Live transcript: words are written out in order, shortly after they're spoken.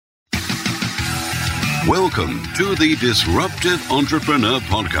Welcome to the Disruptive Entrepreneur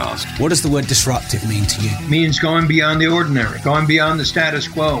Podcast. What does the word disruptive mean to you? It means going beyond the ordinary, going beyond the status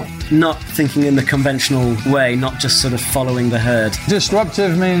quo. Not thinking in the conventional way, not just sort of following the herd.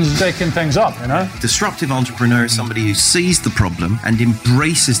 Disruptive means shaking things up, you know? Disruptive entrepreneur is somebody who sees the problem and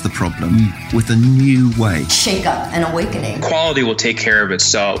embraces the problem with a new way. Shake up and awakening. Quality will take care of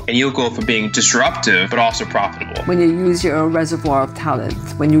itself, and you'll go from being disruptive but also profitable. When you use your reservoir of talent,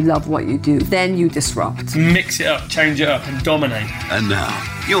 when you love what you do, then you disrupt. Mix it up, change it up, and dominate. And now,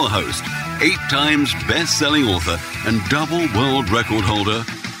 your host, 8 times best-selling author and double world record holder,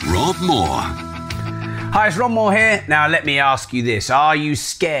 Rob Moore. Hi, it's Rob Moore here. Now, let me ask you this. Are you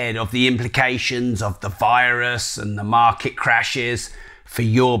scared of the implications of the virus and the market crashes for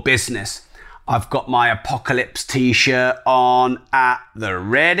your business? I've got my Apocalypse t-shirt on at the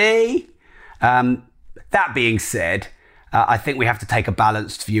ready. That being said, I think we have to take a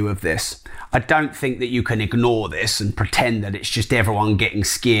balanced view of this. I don't think that you can ignore this and pretend that it's just everyone getting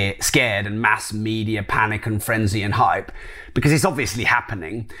scared and mass media panic and frenzy and hype, because it's obviously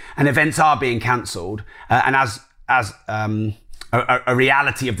happening and events are being cancelled. And as a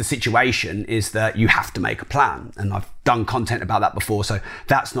reality of the situation is that you have to make a plan. And I've done content about that before, so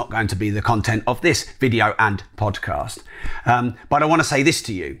that's not going to be the content of this video and podcast. But I want to say this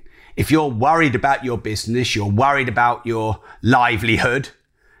to you. If you're worried about your business, you're worried about your livelihood,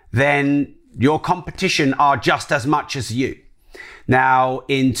 then your competition are just as much as you. Now,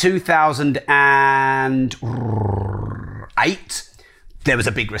 in 2008, there was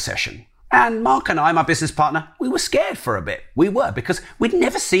a big recession. And Mark and I, my business partner, we were scared for a bit. We were, because we'd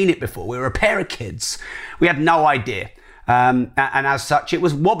never seen it before. We were a pair of kids. We had no idea. And as such, it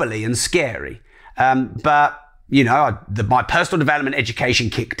was wobbly and scary. But you know, my personal development education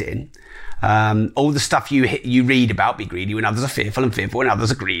kicked in. All the stuff you read about, be greedy when others are fearful and fearful when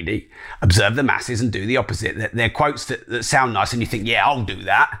others are greedy. Observe the masses and do the opposite. They're quotes that sound nice and you think, yeah, I'll do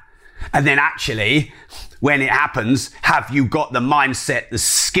that. And then actually, when it happens, have you got the mindset, the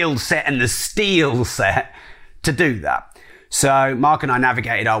skill set and the steel set to do that? So Mark and I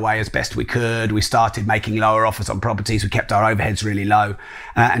navigated our way as best we could. We started making lower offers on properties. We kept our overheads really low.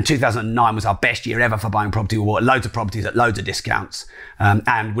 And 2009 was our best year ever for buying property. We bought loads of properties at loads of discounts.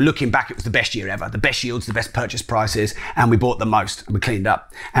 And we're looking back, it was the best year ever. The best yields, the best purchase prices, and we bought the most and we cleaned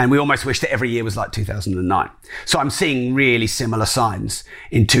up. And we almost wish that every year was like 2009. So I'm seeing really similar signs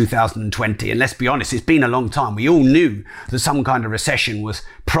in 2020. And let's be honest, it's been a long time. We all knew that some kind of recession was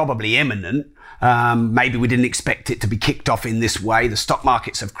probably imminent. Maybe we didn't expect it to be kicked off in this way. The stock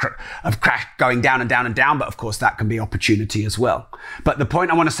markets have crashed, going down and down and down, but of course that can be opportunity as well. But the point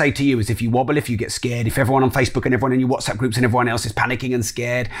I want to say to you is, if you wobble, if you get scared, if everyone on Facebook and everyone in your WhatsApp groups and everyone else is panicking and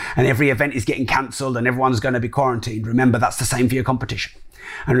scared, and every event is getting cancelled and everyone's going to be quarantined, remember that's the same for your competition.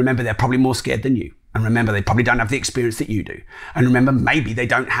 And remember, they're probably more scared than you. And remember, they probably don't have the experience that you do. And remember, maybe they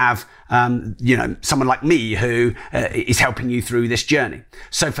don't have, someone like me who is helping you through this journey.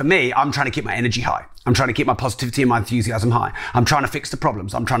 So for me, I'm trying to keep my energy high. I'm trying to keep my positivity and my enthusiasm high. I'm trying to fix the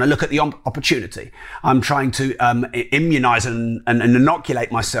problems. I'm trying to look at the opportunity. I'm trying to immunize and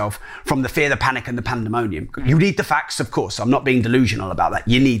inoculate myself from the fear, the panic, and the pandemonium. You need the facts, of course. I'm not being delusional about that.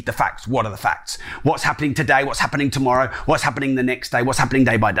 You need the facts. What are the facts? What's happening today? What's happening tomorrow? What's happening the next day? What's happening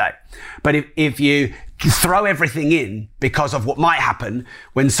day by day? But if you throw everything in because of what might happen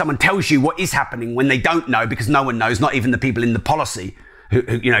when someone tells you what is happening when they don't know, because no one knows, not even the people in the policy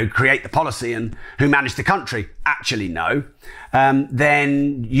who create the policy and who manage the country actually know,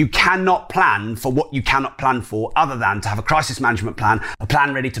 then you cannot plan for what you cannot plan for, other than to have a crisis management plan, a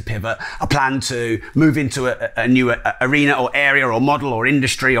plan ready to pivot, a plan to move into a new arena or area or model or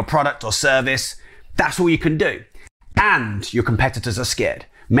industry or product or service. That's all you can do. And your competitors are scared.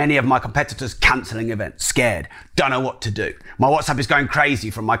 Many of my competitors cancelling events, scared, don't know what to do. My WhatsApp is going crazy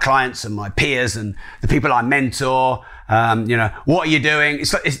from my clients and my peers and the people I mentor. What are you doing?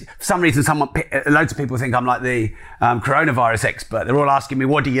 For some reason, loads of people think I'm like the coronavirus expert. They're all asking me,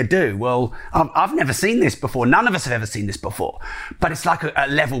 what do you do? Well, I've never seen this before. None of us have ever seen this before. But it's like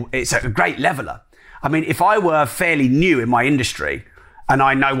it's a great leveler. I mean, if I were fairly new in my industry, and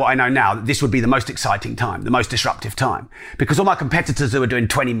I know what I know now, that this would be the most exciting time, the most disruptive time. Because all my competitors who are doing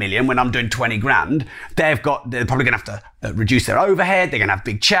 20 million when I'm doing 20 grand, they're probably going to have to reduce their overhead. They're going to have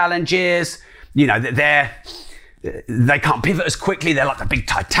big challenges. They can't pivot as quickly. They're like the big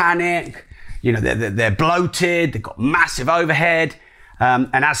Titanic. They're bloated. They've got massive overhead.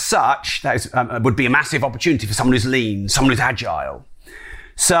 And as such, that would be a massive opportunity for someone who's lean, someone who's agile.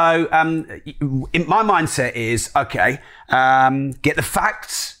 So my mindset is, okay, get the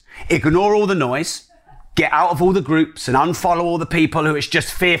facts, ignore all the noise, get out of all the groups and unfollow all the people who it's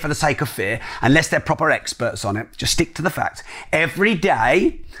just fear for the sake of fear, unless they're proper experts on it. Just stick to the facts. Every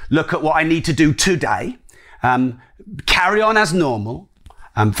day, look at what I need to do today. Carry on as normal.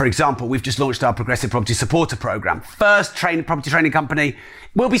 For example, we've just launched our Progressive Property Supporter Program. First property training company.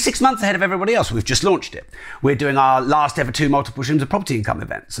 We'll be 6 months ahead of everybody else. We've just launched it. We're doing our last ever 2 multiple streams of property income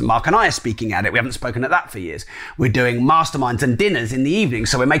events. And Mark and I are speaking at it. We haven't spoken at that for years. We're doing masterminds and dinners in the evening.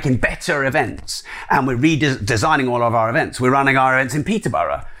 So we're making better events. And we're redesigning all of our events. We're running our events in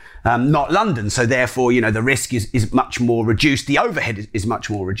Peterborough, not London. So therefore, the risk is much more reduced. The overhead is much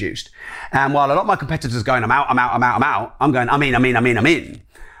more reduced. And while a lot of my competitors are going, I'm out, I'm going, I'm in.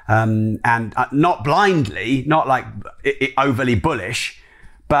 And not blindly, not like overly bullish,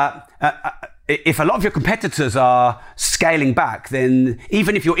 but if a lot of your competitors are scaling back, then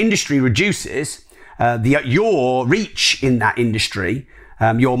even if your industry reduces, your reach in that industry,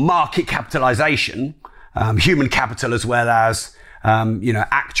 your market capitalization, human capital as well as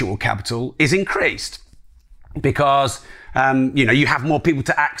actual capital is increased because you have more people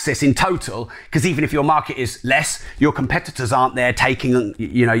to access in total, because even if your market is less, your competitors aren't there taking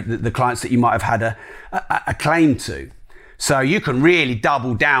the clients that you might have had a claim to. So you can really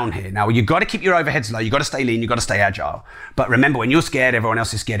double down here. Now, you've got to keep your overheads low. You've got to stay lean. You've got to stay agile. But remember, when you're scared, everyone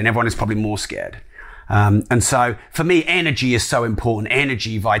else is scared, and everyone is probably more scared. And so for me, energy is so important.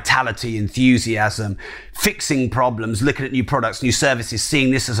 Energy, vitality, enthusiasm, fixing problems, looking at new products, new services,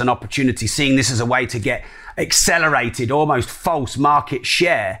 seeing this as an opportunity, seeing this as a way to get accelerated, almost false market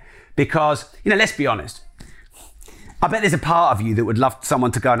share. Because, let's be honest, I bet there's a part of you that would love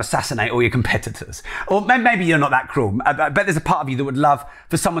someone to go and assassinate all your competitors. Or maybe you're not that cruel. I bet there's a part of you that would love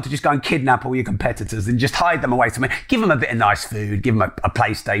for someone to just go and kidnap all your competitors and just hide them away somewhere. Give them a bit of nice food, give them a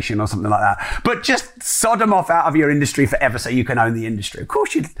PlayStation or something like that. But just sod them off out of your industry forever so you can own the industry. Of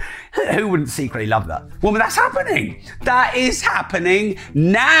course, who wouldn't secretly love that? Well, that's happening. That is happening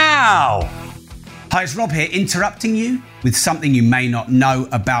now. Hi, it's Rob here, interrupting you with something you may not know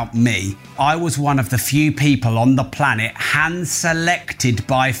about me. I was one of the few people on the planet hand-selected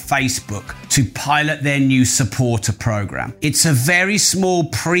by Facebook to pilot their new supporter program. It's a very small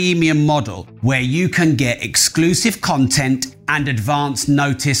premium model where you can get exclusive content and advance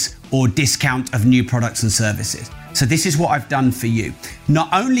notice or discount of new products and services. So this is what I've done for you. Not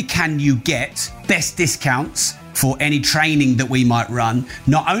only can you get best discounts for any training that we might run,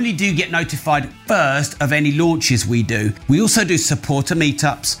 not only do you get notified first of any launches we do, we also do supporter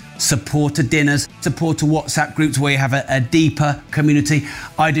meetups, supporter dinners, supporter WhatsApp groups where you have a deeper community.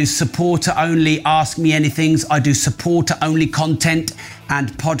 I do supporter only Ask Me Anythings. I do supporter only content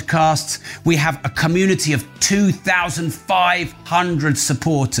and podcasts. We have a community of 2,500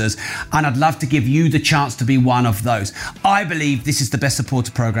 supporters, and I'd love to give you the chance to be one of those. I believe this is the best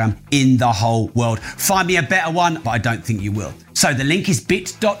supporter program in the whole world. Find me a better one, but I don't think you will. So the link is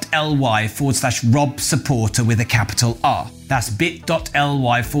bit.ly/Rob Supporter with a capital R. That's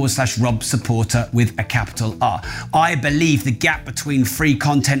bit.ly/Rob Supporter with a capital R. I believe the gap between free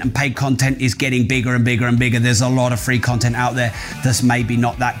content and paid content is getting bigger and bigger and bigger. There's a lot of free content out there that's maybe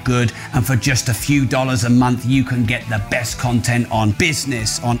not that good. And for just a few dollars a month, you can get the best content on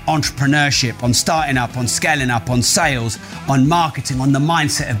business, on entrepreneurship, on starting up, on scaling up, on sales, on marketing, on the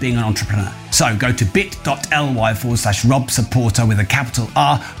mindset of being an entrepreneur. So go to bit.ly/Rob Supporter with a capital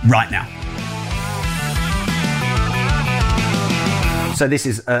R right now. So this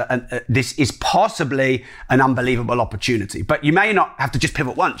is possibly an unbelievable opportunity, but you may not have to just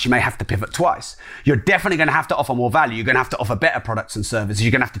pivot once. You may have to pivot twice. You're definitely going to have to offer more value. You're going to have to offer better products and services.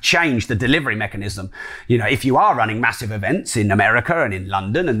 You're going to have to change the delivery mechanism. If you are running massive events in America and in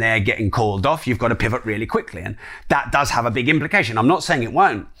London and they're getting called off, you've got to pivot really quickly. And that does have a big implication. I'm not saying it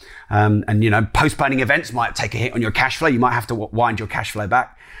won't. Postponing events might take a hit on your cash flow. You might have to wind your cash flow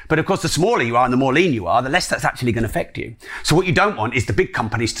back. But of course, the smaller you are and the more lean you are, the less that's actually going to affect you. So what you don't want is the big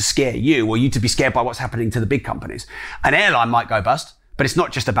companies to scare you, or you to be scared by what's happening to the big companies. An airline might go bust, but it's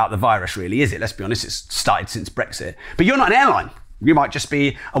not just about the virus, really, is it? Let's be honest, it's started since Brexit. But you're not an airline. You might just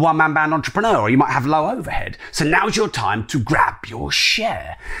be a one-man band entrepreneur, or you might have low overhead. So now's your time to grab your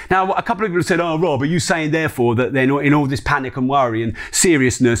share. Now, a couple of people have said, oh, Rob, are you saying therefore that then in all this panic and worry and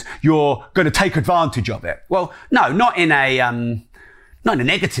seriousness, you're going to take advantage of it? Well, no, not in a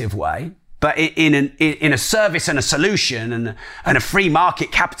negative way, but in a service and a solution and a free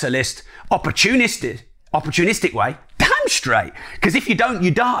market capitalist opportunistic way. Damn straight. Because if you don't, you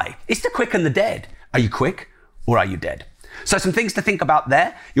die. It's the quick and the dead. Are you quick or are you dead? So some things to think about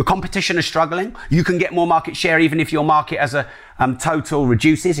there. Your competition is struggling. You can get more market share even if your market as a total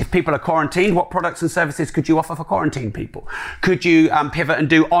reduces. If people are quarantined, what products and services could you offer for quarantined people? Could you pivot and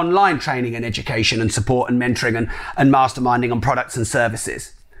do online training and education and support and mentoring and masterminding on products and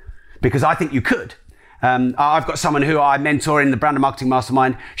services? Because I think you could. I've got someone who I mentor in the Brand and Marketing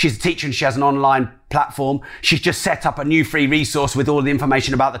Mastermind. She's a teacher and she has an online platform. She's just set up a new free resource with all the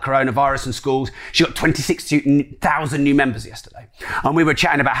information about the coronavirus in schools. She got 26,000 new members yesterday. And we were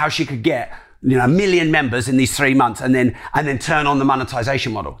chatting about how she could get 1 million members in these 3 months and then turn on the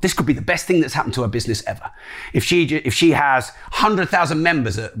monetization model. This could be the best thing that's happened to her business ever. If she has 100,000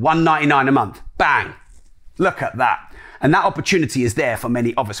 members at $1.99 a month, bang, look at that. And that opportunity is there for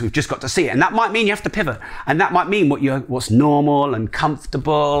many of us. We've just got to see it. And that might mean you have to pivot. And that might mean what's normal and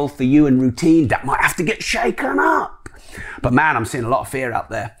comfortable for you and routine, that might have to get shaken up. But man, I'm seeing a lot of fear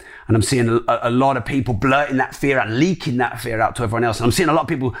out there. And I'm seeing a lot of people blurting that fear out, leaking that fear out to everyone else. And I'm seeing a lot of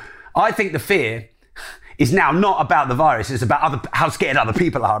people, I think the fear is now not about the virus. It's about how scared other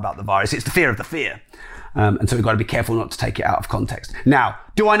people are about the virus. It's the fear of the fear. And so we've got to be careful not to take it out of context. Now,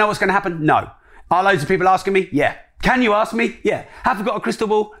 do I know what's going to happen? No. Are loads of people asking me? Yeah. Can you ask me? Yeah. Have I got a crystal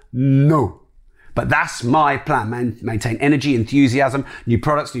ball? No. But that's my plan. Maintain energy, enthusiasm, new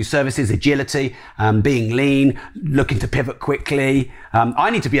products, new services, agility, being lean, looking to pivot quickly.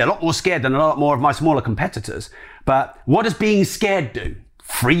 I need to be a lot more scared than a lot more of my smaller competitors. But what does being scared do?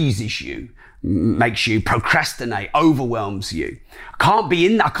 Freezes you, makes you procrastinate, overwhelms you.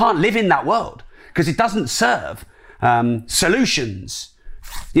 I can't live in that world because it doesn't serve solutions,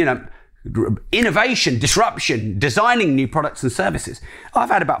 innovation, disruption, designing new products and services. I've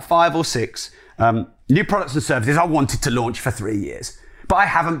had about 5 or 6 new products and services I wanted to launch for 3 years, but I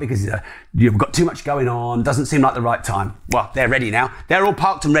haven't because you've got too much going on, doesn't seem like the right time. Well, they're ready now. They're all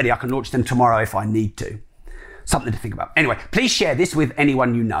parked and ready. I can launch them tomorrow if I need to. Something to think about. Anyway, please share this with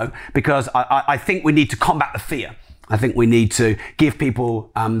anyone you know because I think we need to combat the fear. I think we need to give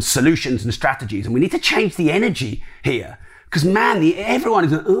people solutions and strategies, and we need to change the energy here. Because man, everyone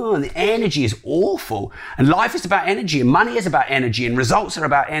is and the energy is awful. And life is about energy, and money is about energy, and results are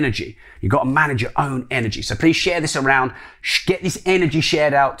about energy. You've got to manage your own energy. So please share this around. Get this energy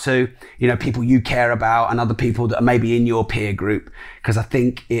shared out to people you care about and other people that are maybe in your peer group, because I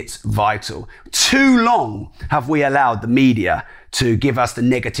think it's vital. Too long have we allowed the media to give us the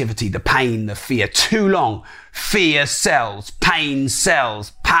negativity, the pain, the fear. Too long. Fear sells, pain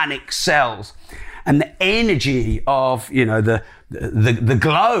sells, panic sells. And the energy of, the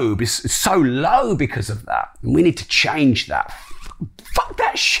globe is so low because of that. And we need to change that. Fuck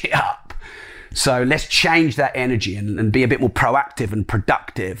that shit up. So let's change that energy and be a bit more proactive and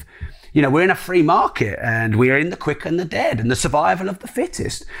productive. We're in a free market and we're in the quick and the dead and the survival of the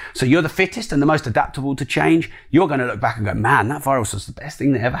fittest. So you're the fittest and the most adaptable to change. You're going to look back and go, man, that virus was the best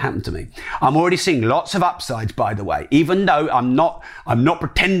thing that ever happened to me. I'm already seeing lots of upsides, by the way, even though I'm not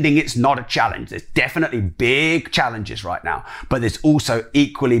pretending it's not a challenge. There's definitely big challenges right now, but there's also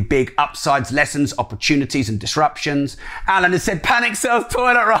equally big upsides, lessons, opportunities, and disruptions. Alan has said, panic sells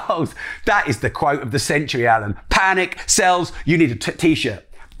toilet rolls. That is the quote of the century, Alan. Panic sells, you need a t-shirt.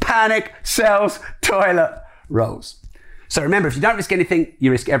 Panic sells toilet rolls. So remember, if you don't risk anything,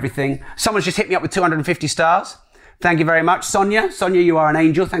 you risk everything. Someone's just hit me up with 250 stars. Thank you very much. Sonia, you are an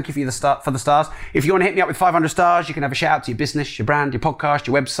angel. Thank you for the stars. If you want to hit me up with 500 stars, you can have a shout out to your business, your brand, your podcast,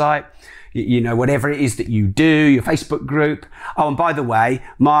 your website, whatever it is that you do, your Facebook group. Oh, and by the way,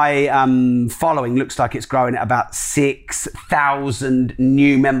 my following looks like it's growing at about 6,000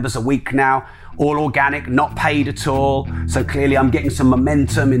 new members a week now. All organic, not paid at all. So clearly I'm getting some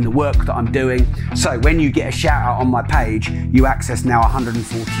momentum in the work that I'm doing. So when you get a shout out on my page, you access now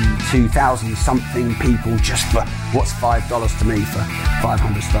 142,000 something people just for what's $5 to me for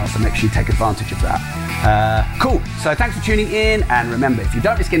 500 stars. So make sure you take advantage of that. Cool. So thanks for tuning in. And remember, if you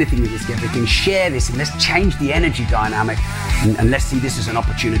don't risk anything, you risk everything. Share this and let's change the energy dynamic. And let's see this as an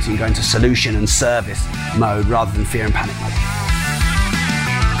opportunity and go into solution and service mode rather than fear and panic mode.